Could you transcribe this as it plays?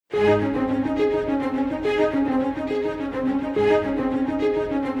The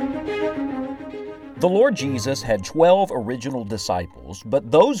Lord Jesus had 12 original disciples,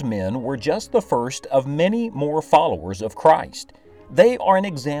 but those men were just the first of many more followers of Christ. They are an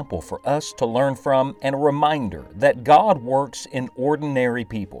example for us to learn from and a reminder that God works in ordinary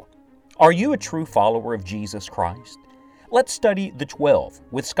people. Are you a true follower of Jesus Christ? Let's study the 12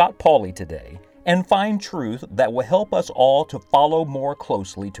 with Scott Pauley today and find truth that will help us all to follow more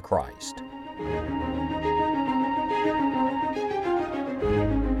closely to Christ.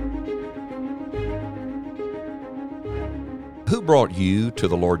 Who brought you to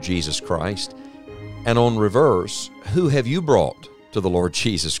the Lord Jesus Christ? And on reverse, who have you brought to the Lord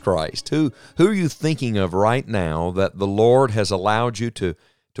Jesus Christ? Who are you thinking of right now that the Lord has allowed you to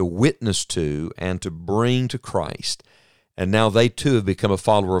witness to and to bring to Christ? And now they too have become a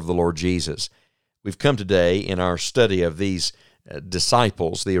follower of the Lord Jesus. We've come today in our study of these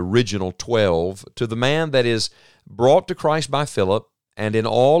disciples, the original 12, to the man that is brought to Christ by Philip, and in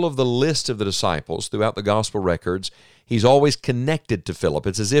all of the list of the disciples throughout the gospel records, he's always connected to Philip.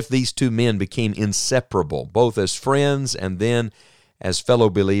 It's as if these two men became inseparable, both as friends and then as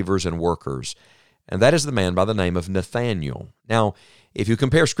fellow believers and workers. And that is the man by the name of Nathanael. Now, if you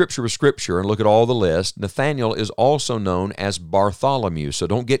compare Scripture with Scripture and look at all the list, Nathanael is also known as Bartholomew. So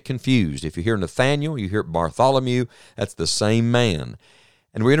don't get confused. If you hear Nathanael, you hear Bartholomew, that's the same man.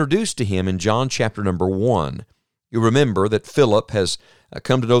 And we're introduced to him in John chapter number 1. You remember that Philip has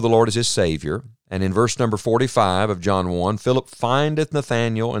come to know the Lord as his Savior. And in verse number 45 of John 1, Philip findeth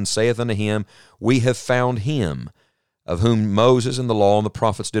Nathanael and saith unto him, We have found him, of whom Moses and the law and the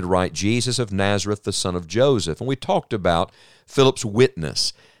prophets did write, Jesus of Nazareth, the son of Joseph. And we talked about Philip's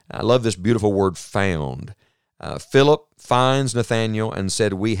witness. I love this beautiful word, found. Philip finds Nathanael and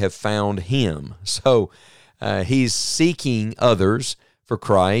said, We have found him. So he's seeking others for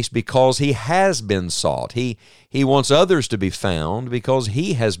Christ because he has been sought. He wants others to be found because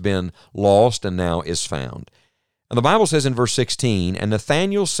he has been lost and now is found. And the Bible says in verse 16, And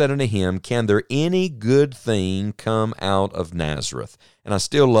Nathanael said unto him, Can there any good thing come out of Nazareth? And I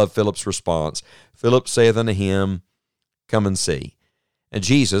still love Philip's response. Philip saith unto him, Come and see. And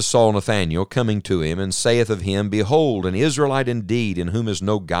Jesus saw Nathanael coming to him, and saith of him, Behold, an Israelite indeed, in whom is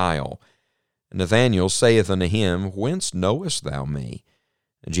no guile. And Nathanael saith unto him, Whence knowest thou me?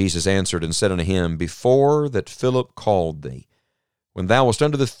 And Jesus answered and said unto him, Before that Philip called thee, when thou wast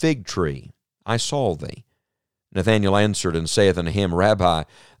under the fig tree, I saw thee. Nathanael answered and saith unto him, Rabbi,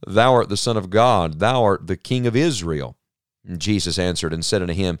 thou art the Son of God, thou art the King of Israel. And Jesus answered and said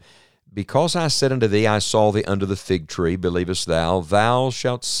unto him, Because I said unto thee, I saw thee under the fig tree, believest thou? Thou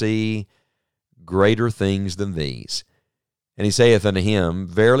shalt see greater things than these. And he saith unto him,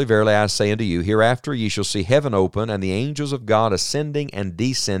 Verily, verily, I say unto you, hereafter ye shall see heaven open, and the angels of God ascending and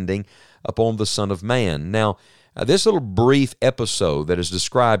descending upon the Son of Man. Now, this little brief episode that is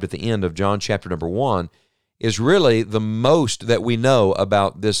described at the end of John chapter number 1 is really the most that we know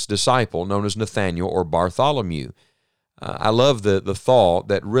about this disciple known as Nathanael or Bartholomew. I love the thought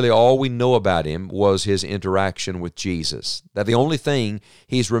that really all we know about him was his interaction with Jesus, that the only thing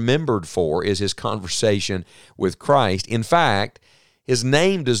he's remembered for is his conversation with Christ. In fact, his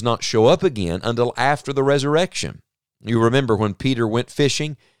name does not show up again until after the resurrection. You remember when Peter went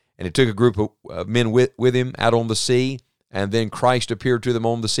fishing and he took a group of men with him out on the sea, and then Christ appeared to them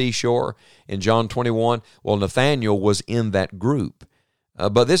on the seashore in John 21. Well, Nathanael was in that group.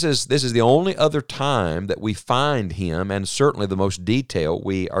 But this is the only other time that we find him, and certainly the most detail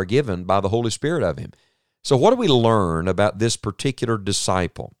we are given by the Holy Spirit of him. So what do we learn about this particular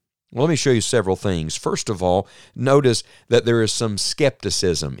disciple? Well, let me show you several things. First of all, notice that there is some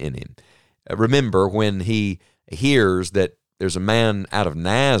skepticism in him. Remember, when he hears that there's a man out of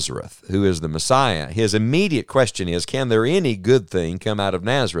Nazareth who is the Messiah, his immediate question is, can there any good thing come out of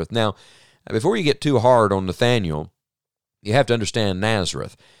Nazareth? Now, before you get too hard on Nathanael, you have to understand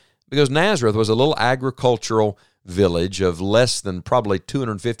Nazareth, because Nazareth was a little agricultural village of less than probably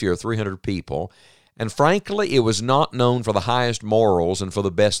 250 or 300 people, and frankly, it was not known for the highest morals and for the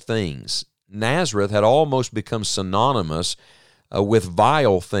best things. Nazareth had almost become synonymous with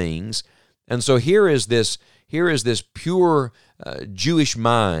vile things, and so here is this pure Jewish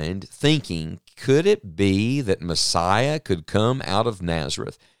mind thinking, could it be that Messiah could come out of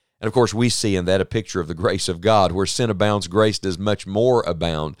Nazareth? And of course, we see in that a picture of the grace of God. Where sin abounds, grace does much more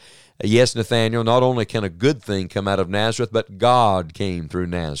abound. Yes, Nathanael, not only can a good thing come out of Nazareth, but God came through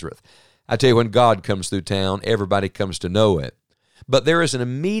Nazareth. I tell you, when God comes through town, everybody comes to know it. But there is an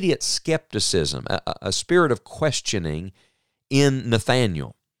immediate skepticism, a spirit of questioning in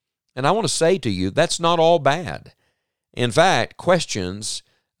Nathanael. And I want to say to you, that's not all bad. In fact, questions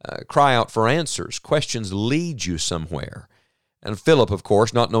cry out for answers. Questions lead you somewhere. And Philip, of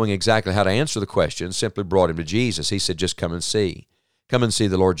course, not knowing exactly how to answer the question, simply brought him to Jesus. He said, just come and see. Come and see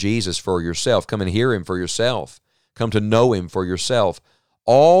the Lord Jesus for yourself. Come and hear him for yourself. Come to know him for yourself.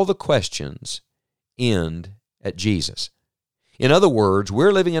 All the questions end at Jesus. In other words,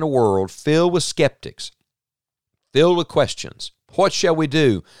 we're living in a world filled with skeptics, filled with questions. What shall we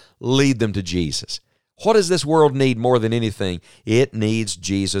do? Lead them to Jesus. What does this world need more than anything? It needs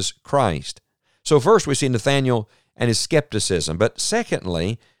Jesus Christ. So first we see Nathanael and his skepticism, but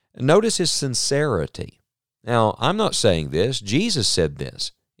secondly, notice his sincerity. Now, I'm not saying this. Jesus said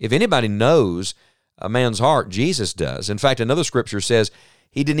this. If anybody knows a man's heart, Jesus does. In fact, another scripture says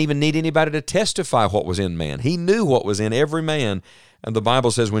he didn't even need anybody to testify what was in man. He knew what was in every man. And the Bible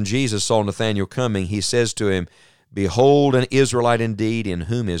says when Jesus saw Nathanael coming, he says to him, behold, an Israelite indeed, in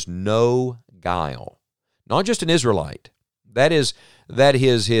whom is no guile. Not just an Israelite. That is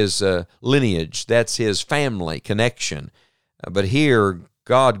his lineage. That's his family connection. But here,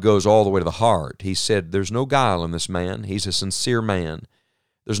 God goes all the way to the heart. He said, there's no guile in this man. He's a sincere man.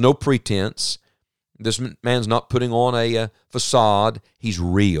 There's no pretense. This man's not putting on a facade. He's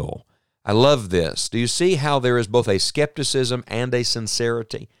real. I love this. Do you see how there is both a skepticism and a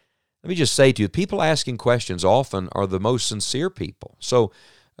sincerity? Let me just say to you, people asking questions often are the most sincere people. So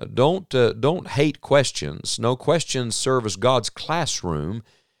don't hate questions. No, questions serve as God's classroom.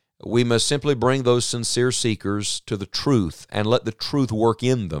 We must simply bring those sincere seekers to the truth and let the truth work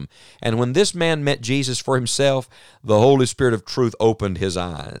in them. And when this man met Jesus for himself, the Holy Spirit of truth opened his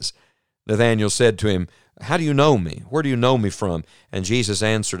eyes. Nathanael said to him, how do you know me? Where do you know me from? And Jesus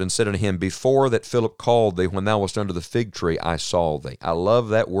answered and said unto him, before that Philip called thee, when thou wast under the fig tree, I saw thee. I love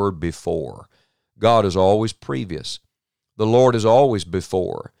that word before. God is always previous. The Lord is always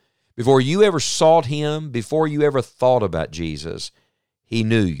before. Before you ever sought him, before you ever thought about Jesus, he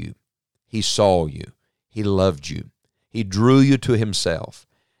knew you. He saw you. He loved you. He drew you to himself.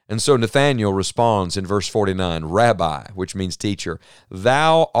 And so Nathanael responds in verse 49, Rabbi, which means teacher,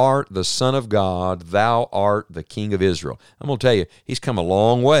 thou art the Son of God, thou art the King of Israel. I'm going to tell you, he's come a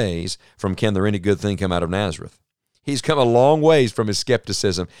long ways from can there any good thing come out of Nazareth? He's come a long ways from his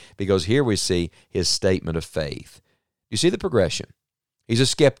skepticism, because here we see his statement of faith. You see the progression. He's a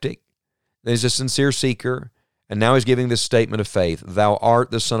skeptic, then he's a sincere seeker, and now he's giving this statement of faith. Thou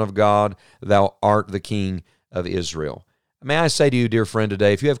art the Son of God, thou art the King of Israel. May I say to you, dear friend,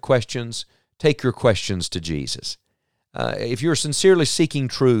 today, if you have questions, take your questions to Jesus. If you're sincerely seeking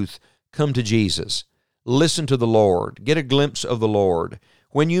truth, come to Jesus. Listen to the Lord. Get a glimpse of the Lord.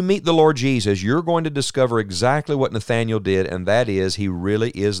 When you meet the Lord Jesus, you're going to discover exactly what Nathanael did, and that is he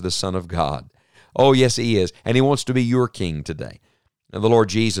really is the Son of God. Oh, yes, he is, and he wants to be your King today. And the Lord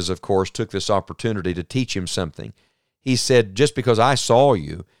Jesus, of course, took this opportunity to teach him something. He said, just because I saw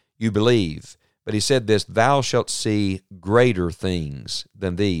you, you believe. But he said this, thou shalt see greater things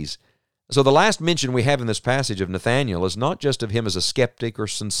than these. So the last mention we have in this passage of Nathanael is not just of him as a skeptic or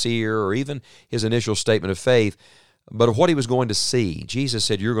sincere or even his initial statement of faith, but of what he was going to see. Jesus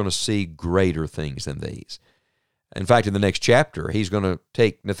said, you're going to see greater things than these. In fact, in the next chapter, he's going to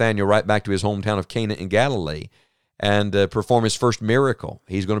take Nathanael right back to his hometown of Cana in Galilee and perform his first miracle.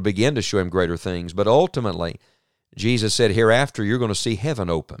 He's going to begin to show him greater things. But ultimately, Jesus said, hereafter you're going to see heaven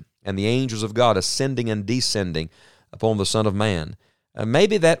open and the angels of God ascending and descending upon the Son of Man.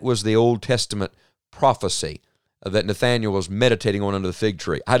 Maybe that was the Old Testament prophecy that Nathanael was meditating on under the fig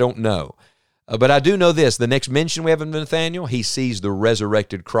tree. I don't know. But I do know this. The next mention we have of Nathanael, he sees the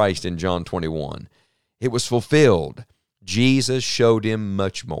resurrected Christ in John 21. It was fulfilled. Jesus showed him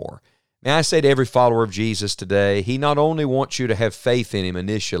much more. May I say to every follower of Jesus today, he not only wants you to have faith in him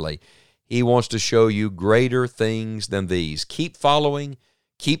initially, he wants to show you greater things than these. Keep following,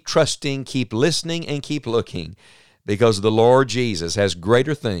 keep trusting, keep listening, and keep looking, because the Lord Jesus has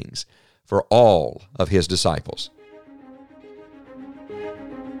greater things for all of his disciples.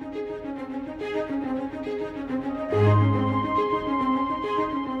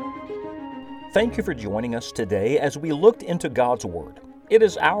 Thank you for joining us today as we looked into God's Word. It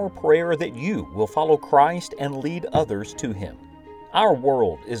is our prayer that you will follow Christ and lead others to him. Our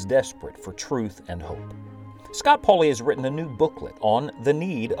world is desperate for truth and hope. Scott Pauley has written a new booklet on the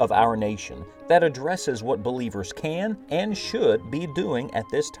need of our nation that addresses what believers can and should be doing at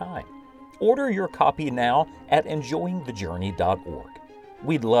this time. Order your copy now at enjoyingthejourney.org.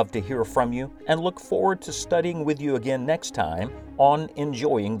 We'd love to hear from you and look forward to studying with you again next time on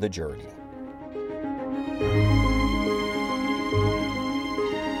Enjoying the Journey.